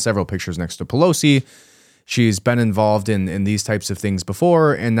Biden, several pictures next to Pelosi. She's been involved in these types of things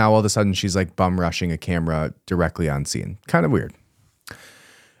before, and now all of a sudden she's like bum rushing a camera directly on scene. Kind of weird.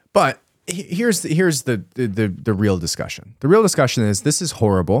 But here's the real discussion. The real discussion is, this is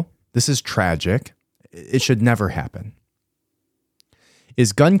horrible. This is tragic. It should never happen.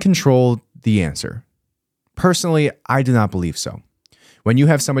 Is gun control the answer? Personally, I do not believe so. When you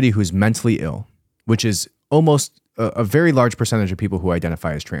have somebody who's mentally ill, which is almost a very large percentage of people who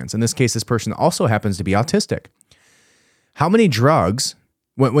identify as trans. In this case, this person also happens to be autistic. How many drugs,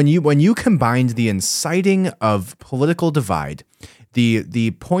 when you combined the inciting of political divide,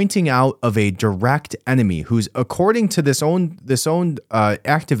 the pointing out of a direct enemy who's, according to this own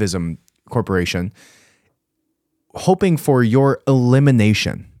activism corporation, hoping for your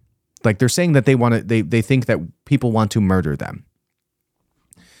elimination. Like, they're saying that they think that people want to murder them.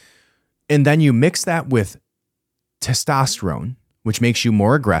 And then you mix that with testosterone, which makes you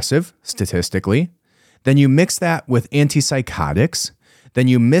more aggressive statistically. Then you mix that with antipsychotics. Then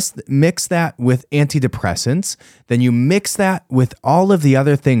you mix that with antidepressants. Then you mix that with all of the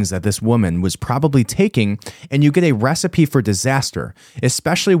other things that this woman was probably taking, and you get a recipe for disaster,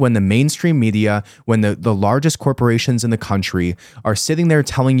 especially when the mainstream media, when the largest corporations in the country are sitting there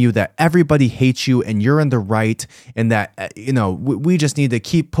telling you that everybody hates you and you're in the right, and that, we just need to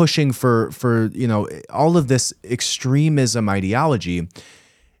keep pushing for all of this extremism ideology.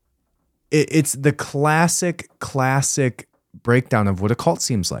 It's the classic breakdown of what a cult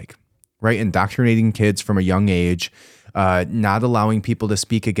seems like, right? Indoctrinating kids from a young age, not allowing people to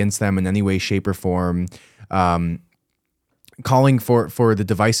speak against them in any way, shape, or form, calling for the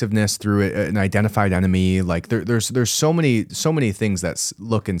divisiveness through an identified enemy. Like there's so many things that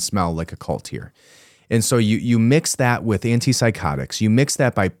look and smell like a cult here. And so you mix that with antipsychotics. You mix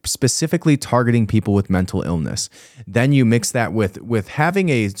that by specifically targeting people with mental illness. Then you mix that with having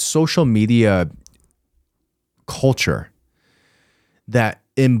a social media culture that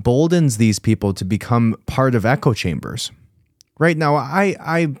emboldens these people to become part of echo chambers. Right now,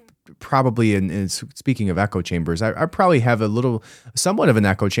 I probably, in speaking of echo chambers, I probably have somewhat of an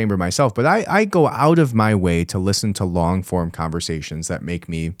echo chamber myself, but I go out of my way to listen to long form conversations that make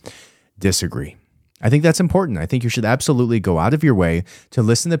me disagree. I think that's important. I think you should absolutely go out of your way to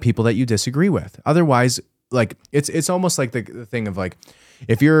listen to people that you disagree with. Otherwise, like it's almost like the thing of like,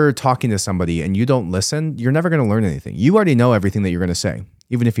 if you're talking to somebody and you don't listen, you're never going to learn anything. You already know everything that you're going to say,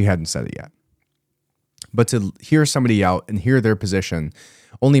 even if you hadn't said it yet. But to hear somebody out and hear their position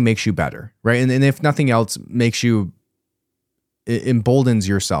only makes you better, right? And if nothing else, emboldens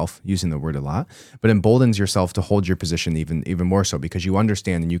yourself, using the word a lot, but emboldens yourself to hold your position even more so, because you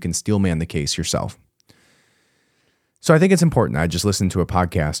understand and you can steelman the case yourself. So I think it's important. I just listened to a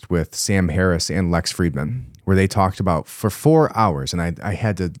podcast with Sam Harris and Lex Friedman where they talked about for 4 hours, and I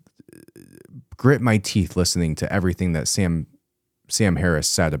had to grit my teeth listening to everything that Sam Harris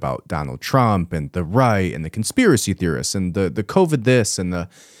said about Donald Trump and the right and the conspiracy theorists and the COVID this and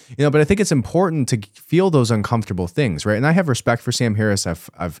but I think it's important to feel those uncomfortable things, right? And I have respect for Sam Harris.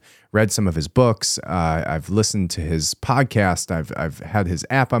 I've read some of his books. I've listened to his podcast. I've had his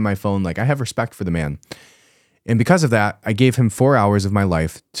app on my phone. Like, I have respect for the man. And because of that, I gave him 4 hours of my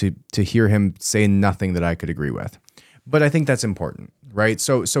life to hear him say nothing that I could agree with. But I think that's important, right?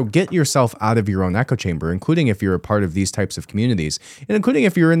 So get yourself out of your own echo chamber, including if you're a part of these types of communities, and including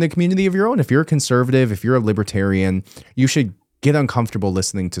if you're in the community of your own. If you're a conservative, if you're a libertarian, you should get uncomfortable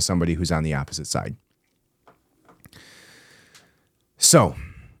listening to somebody who's on the opposite side. So,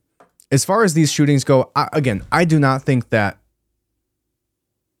 as far as these shootings go, I do not think that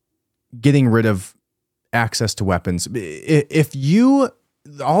getting rid of access to weapons,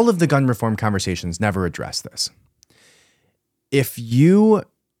 all of the gun reform conversations never address this. If you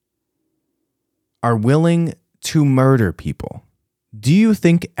are willing to murder people, do you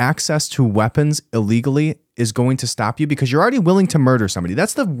think access to weapons illegally is going to stop you? Because you're already willing to murder somebody.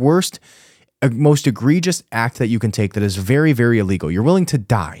 That's the worst, most egregious act that you can take that is very, very illegal. You're willing to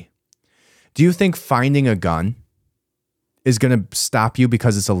die. Do you think finding a gun is going to stop you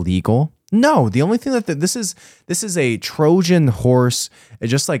because it's illegal? No. The only thing this is a Trojan horse,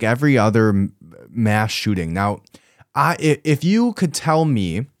 just like every other mass shooting. Now, if you could tell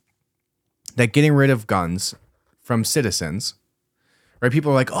me that getting rid of guns from citizens, right?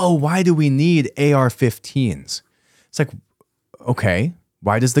 People are like, oh, why do we need AR-15s? It's like, okay,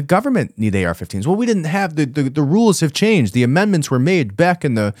 why does the government need AR-15s? Well, we didn't have the rules have changed. The amendments were made back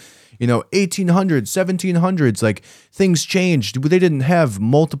in the 1800s, 1700s. Like, things changed. They didn't have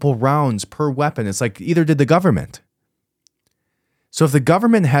multiple rounds per weapon. It's like, either did the government. So if the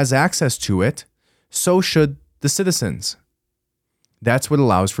government has access to it, so should the citizens. That's what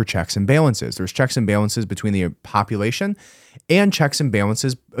allows for checks and balances. There's checks and balances between the population and checks and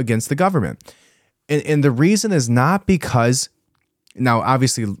balances against the government. And the reason is not because, now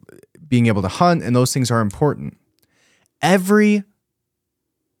obviously being able to hunt and those things are important. Every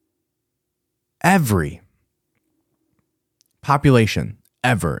population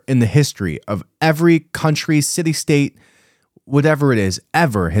ever in the history of every country, city, state, whatever it is,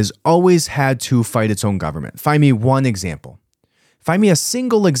 ever has always had to fight its own government. Find me one example. Find me a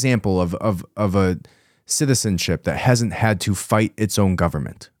single example of a citizenship that hasn't had to fight its own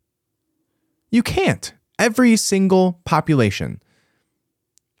government. You can't. Every single population,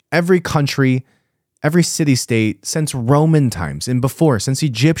 every country, every city-state, since Roman times and before, since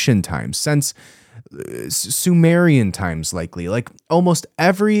Egyptian times, since Sumerian times likely, like almost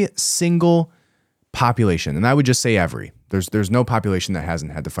every single population, and I would just say every, there's no population that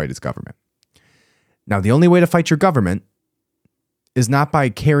hasn't had to fight its government. Now, the only way to fight your government is not by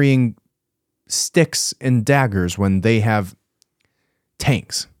carrying sticks and daggers when they have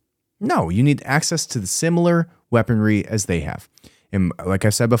tanks. No, you need access to the similar weaponry as they have. And like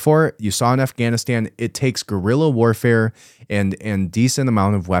I've said before, you saw in Afghanistan, it takes guerrilla warfare and decent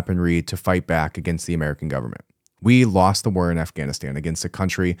amount of weaponry to fight back against the American government. We lost the war in Afghanistan against a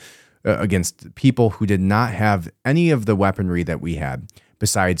country, against people who did not have any of the weaponry that we had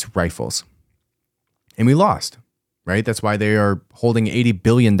besides rifles. And we lost, right? That's why they are holding $80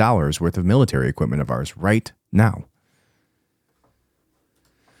 billion worth of military equipment of ours right now.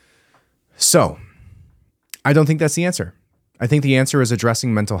 So I don't think that's the answer. I think the answer is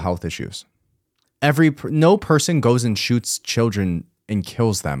addressing mental health issues. No person goes and shoots children and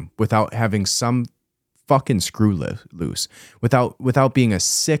kills them without having some fucking screw loose, without being a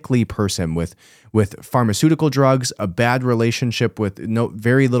sickly person with pharmaceutical drugs, a bad relationship with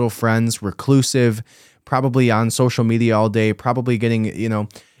very little friends, reclusive, probably on social media all day, probably getting,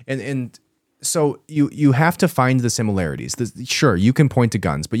 and so you have to find the similarities. Sure, you can point to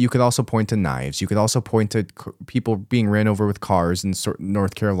guns, but you could also point to knives. You could also point to people being ran over with cars in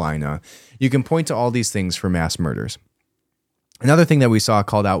North Carolina. You can point to all these things for mass murders. Another thing that we saw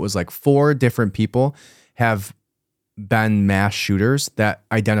called out was like 4 different people have been mass shooters that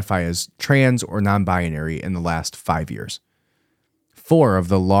identify as trans or non-binary in the last 5 years. 4 of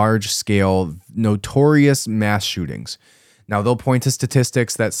the large-scale, notorious mass shootings. Now, they'll point to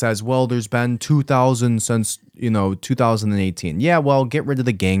statistics that says, well, there's been 2,000 since, 2018. Yeah, well, get rid of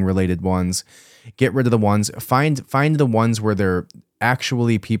the gang-related ones. Get rid of the ones. Find the ones where they're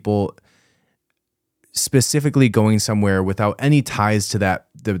actually people specifically going somewhere without any ties to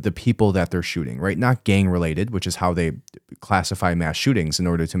the people that they're shooting, right? Not gang-related, which is how they classify mass shootings in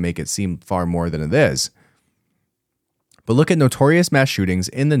order to make it seem far more than it is. But look at notorious mass shootings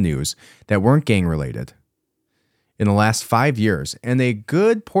in the news that weren't gang-related in the last 5 years, and a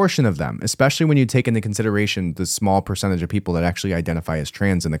good portion of them, especially when you take into consideration the small percentage of people that actually identify as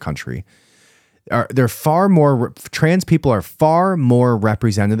trans in the country, trans people are far more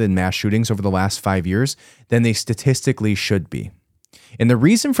represented in mass shootings over the last 5 years than they statistically should be. And the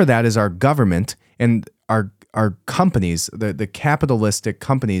reason for that is our government and our companies, the capitalistic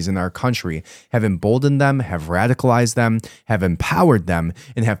companies in our country, have emboldened them, have radicalized them, have empowered them,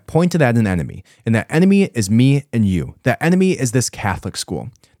 and have pointed at an enemy. And that enemy is me and you. That enemy is this Catholic school.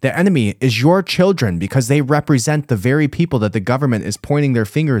 The enemy is your children because they represent the very people that the government is pointing their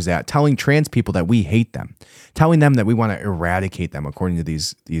fingers at, telling trans people that we hate them, telling them that we want to eradicate them according to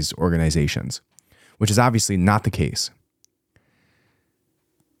these organizations, which is obviously not the case.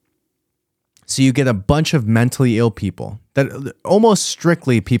 So you get a bunch of mentally ill people, that almost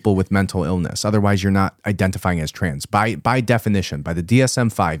strictly people with mental illness. Otherwise, you're not identifying as trans. By definition, by the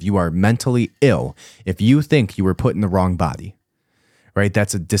DSM-5, you are mentally ill if you think you were put in the wrong body, right?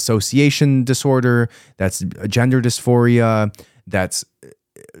 That's a dissociation disorder. That's a gender dysphoria. That's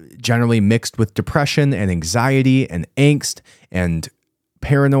generally mixed with depression and anxiety and angst and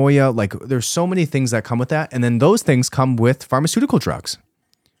paranoia. Like, there's so many things that come with that. And then those things come with pharmaceutical drugs.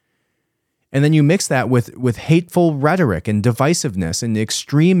 And then you mix that with hateful rhetoric and divisiveness and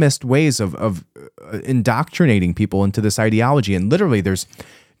extremist ways of indoctrinating people into this ideology. And literally there's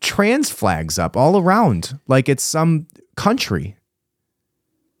trans flags up all around like it's some country.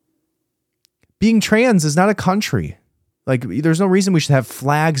 Being trans is not a country. Like, there's no reason we should have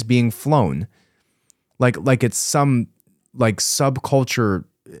flags being flown. Like it's some like subculture.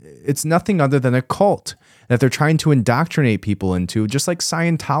 It's nothing other than a cult that they're trying to indoctrinate people into, just like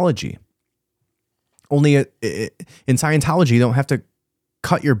Scientology. Only in Scientology, you don't have to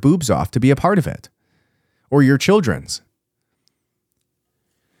cut your boobs off to be a part of it, or your children's.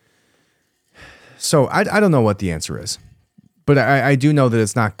 So I don't know what the answer is, but I do know that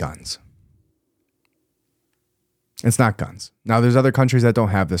it's not guns. It's not guns. Now, there's other countries that don't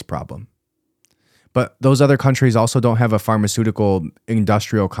have this problem. But those other countries also don't have a pharmaceutical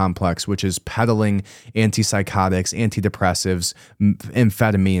industrial complex, which is peddling antipsychotics, antidepressives,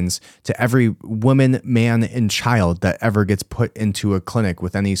 amphetamines to every woman, man, and child that ever gets put into a clinic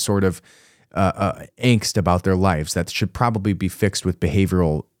with any sort of angst about their lives that should probably be fixed with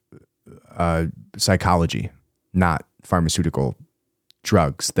behavioral psychology, not pharmaceutical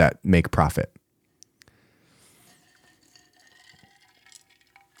drugs that make profit.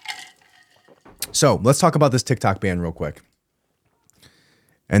 So let's talk about this TikTok ban real quick,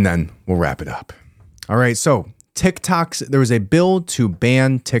 and then we'll wrap it up. All right. So there was a bill to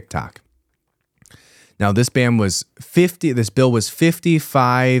ban TikTok. Now this bill was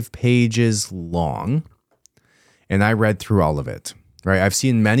 55 pages long, and I read through all of it. Right. I've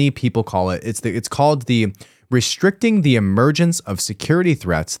seen many people call it. It's called the Restricting the Emergence of Security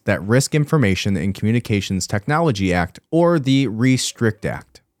Threats That Risk Information and Communications Technology Act, or the Restrict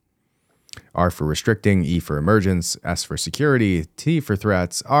Act. R for restricting, E for emergence, S for security, T for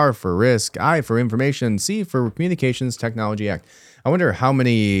threats, R for risk, I for information, C for Communications Technology Act. I wonder how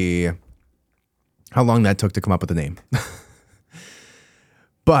long that took to come up with the name.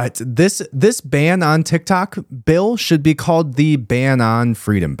 But this ban on TikTok bill should be called the Ban on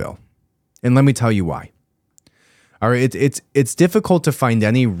Freedom Bill. And let me tell you why. All right, it's difficult to find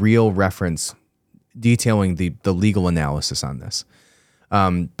any real reference detailing the legal analysis on this.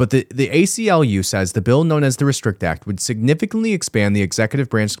 But the ACLU says the bill known as the Restrict Act would significantly expand the executive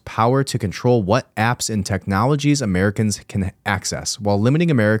branch's power to control what apps and technologies Americans can access, while limiting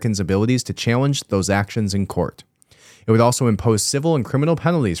Americans' abilities to challenge those actions in court. It would also impose civil and criminal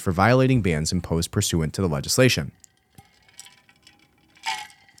penalties for violating bans imposed pursuant to the legislation.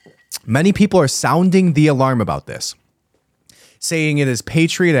 Many people are sounding the alarm about this, saying it is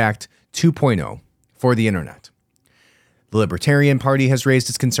Patriot Act 2.0 for the internet. The Libertarian Party has raised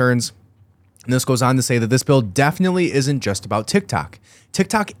its concerns, and this goes on to say that this bill definitely isn't just about TikTok.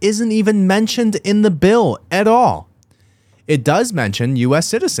 TikTok isn't even mentioned in the bill at all. It does mention U.S.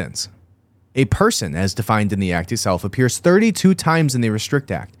 citizens. A person, as defined in the act itself, appears 32 times in the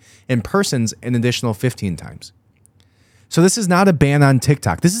Restrict Act, and persons an additional 15 times. So this is not a ban on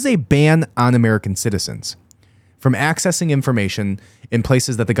TikTok. This is a ban on American citizens from accessing information in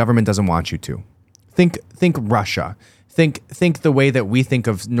places that the government doesn't want you to. Think Russia. Think the way that we think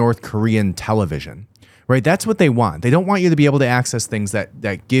of North Korean television, right? That's what they want. They don't want you to be able to access things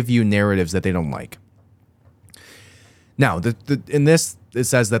that give you narratives that they don't like. Now, in this, it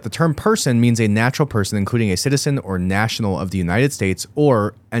says that the term person means a natural person, including a citizen or national of the United States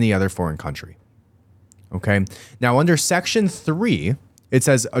or any other foreign country. Okay. Now, under Section 3, it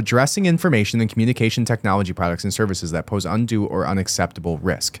says addressing information and communication technology products and services that pose undue or unacceptable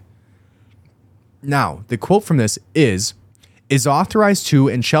risk. Now, the quote from this is authorized to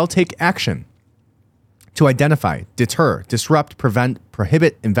and shall take action to identify, deter, disrupt, prevent,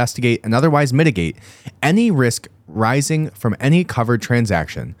 prohibit, investigate, and otherwise mitigate any risk rising from any covered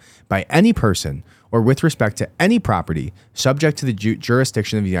transaction by any person or with respect to any property subject to the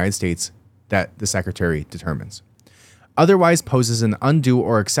jurisdiction of the United States that the Secretary determines. Otherwise poses an undue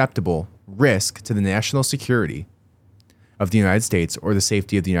or acceptable risk to the national security of the United States or the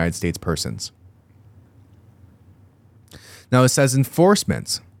safety of the United States persons. Now it says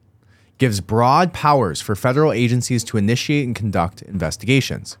enforcement gives broad powers for federal agencies to initiate and conduct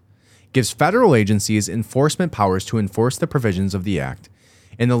investigations. Gives federal agencies enforcement powers to enforce the provisions of the act.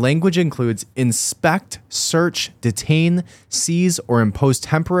 And the language includes inspect, search, detain, seize, or impose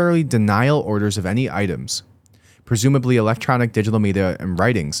temporary denial orders of any items, presumably electronic, digital media, and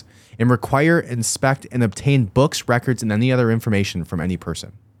writings, and require, inspect, and obtain books, records, and any other information from any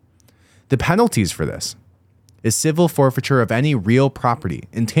person. The penalties for this is civil forfeiture of any real property,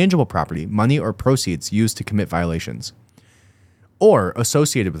 intangible property, money, or proceeds used to commit violations or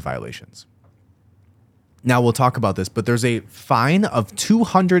associated with violations. Now we'll talk about this, but there's a fine of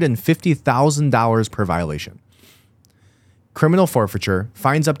 $250,000 per violation. Criminal forfeiture,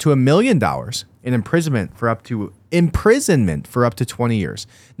 fines up to $1 million, and imprisonment for up to 20 years.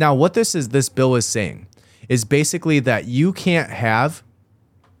 Now, what this bill is saying is basically that you can't have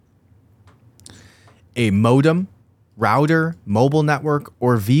a modem, router, mobile network,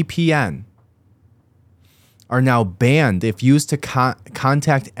 or VPN are now banned if used to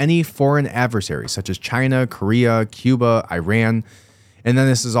contact any foreign adversaries, such as China, Korea, Cuba, Iran. And then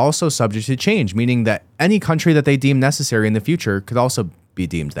this is also subject to change, meaning that any country that they deem necessary in the future could also be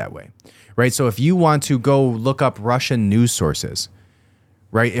deemed that way, right? So if you want to go look up Russian news sources,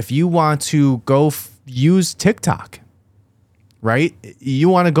 right? If you want to go use TikTok, right? You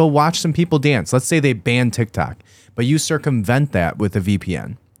want to go watch some people dance. Let's say they ban TikTok, but you circumvent that with a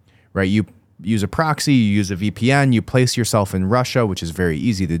VPN, right? You use a proxy, you use a VPN, you place yourself in Russia, which is very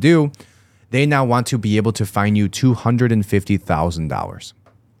easy to do. They now want to be able to fine you $250,000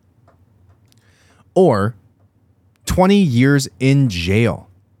 or 20 years in jail,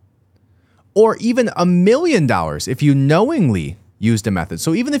 or even $1 million if you knowingly used a method.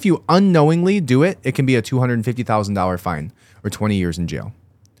 So even if you unknowingly do it, it can be a $250,000 fine or 20 years in jail.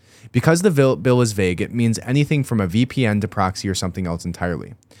 Because the bill is vague, it means anything from a VPN to proxy or something else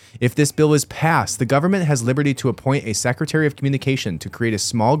entirely. If this bill is passed, the government has liberty to appoint a Secretary of Communication to create a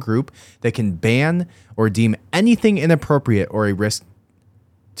small group that can ban or deem anything inappropriate or a risk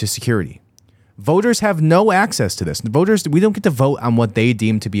to security. Voters have no access to this. Voters, we don't get to vote on what they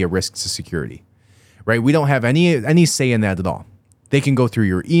deem to be a risk to security, right? We don't have any say in that at all. They can go through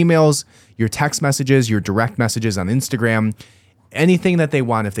your emails, your text messages, your direct messages on Instagram, anything that they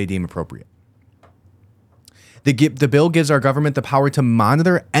want if they deem appropriate. The bill gives our government the power to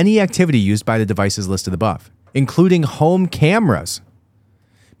monitor any activity used by the devices listed above, including home cameras,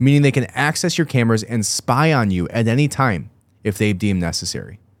 meaning they can access your cameras and spy on you at any time if they deem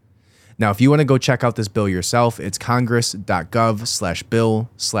necessary. Now, if you want to go check out this bill yourself, it's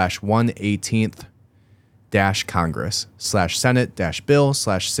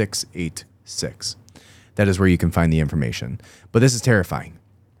congress.gov/bill/118th-congress/senate-bill/686. That is where you can find the information. But this is terrifying,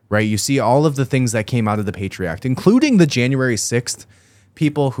 right? You see all of the things that came out of the Patriot Act, including the January 6th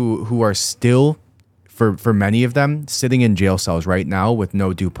people who are still, for many of them, sitting in jail cells right now with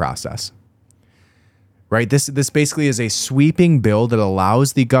no due process. Right? This basically is a sweeping bill that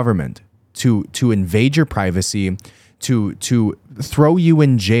allows the government to invade your privacy, to throw you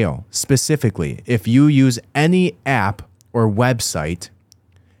in jail specifically if you use any app or website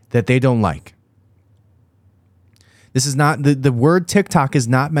that they don't like. This is not, the word TikTok is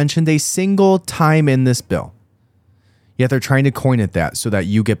not mentioned a single time in this bill. Yet they're trying to coin it that so that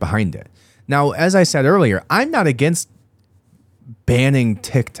you get behind it. Now, as I said earlier, I'm not against banning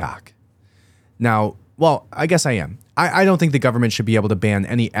TikTok. Now, well, I guess I am. I don't think the government should be able to ban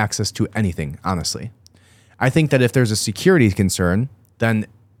any access to anything, honestly. I think that if there's a security concern, then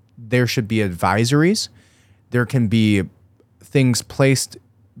there should be advisories. There can be things placed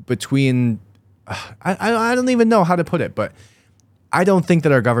between, I don't even know how to put it, but I don't think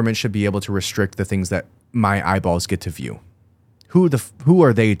that our government should be able to restrict the things that my eyeballs get to view. Who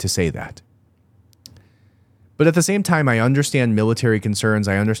are they to say that? But at the same time, I understand military concerns.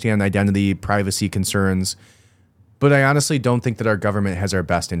 I understand identity, privacy concerns. But I honestly don't think that our government has our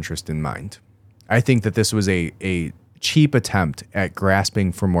best interest in mind. I think that this was a cheap attempt at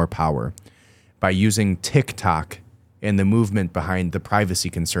grasping for more power by using TikTok and the movement behind the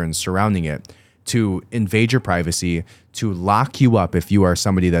privacy concerns surrounding it to invade your privacy, to lock you up if you are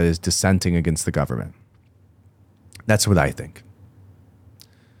somebody that is dissenting against the government. That's what I think.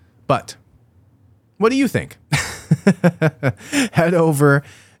 But what do you think? Head over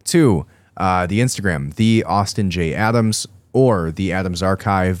to the Instagram, the Austin J. Adams, or the Adams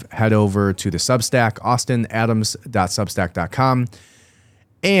Archive. Head over to the Substack, austinadams.substack.com.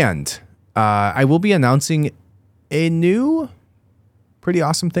 And I will be announcing a new pretty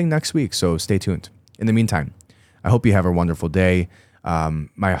awesome thing next week, so stay tuned. In the meantime, I hope you have a wonderful day.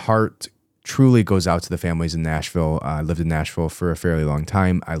 My heart truly goes out to the families in Nashville. I lived in Nashville for a fairly long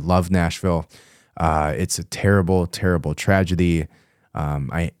time. I love Nashville. It's a terrible, terrible tragedy.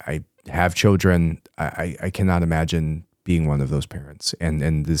 I have children. I cannot imagine being one of those parents.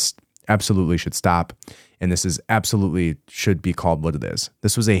 And this absolutely should stop. And this is absolutely should be called what it is.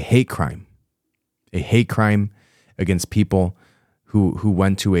 This was a hate crime against people who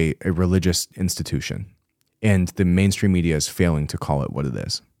went to a religious institution. And the mainstream media is failing to call it what it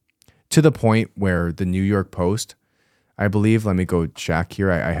is. To the point where the New York Post, I believe, let me go check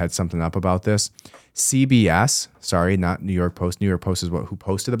here. I had something up about this. CBS, sorry, not New York Post. New York Post is who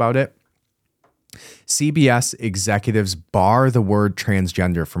posted about it. CBS executives bar the word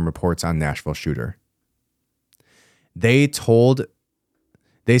transgender from reports on Nashville shooter. They said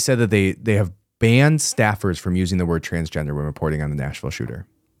that they have banned staffers from using the word transgender when reporting on the Nashville shooter.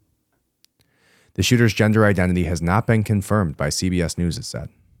 The shooter's gender identity has not been confirmed by CBS News, it said.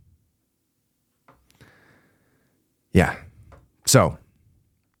 Yeah. So,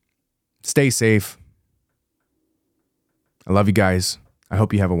 stay safe. I love you guys. I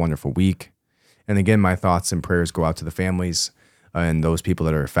hope you have a wonderful week. And again, my thoughts and prayers go out to the families and those people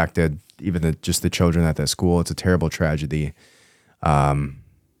that are affected, even just the children at that school. It's a terrible tragedy.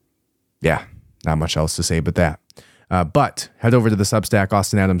 Yeah, not much else to say but that. But head over to the Substack,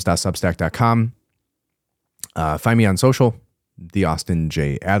 austinadams.substack.com. Find me on social, the Austin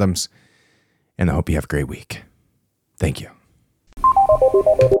J. Adams. And I hope you have a great week. Thank you.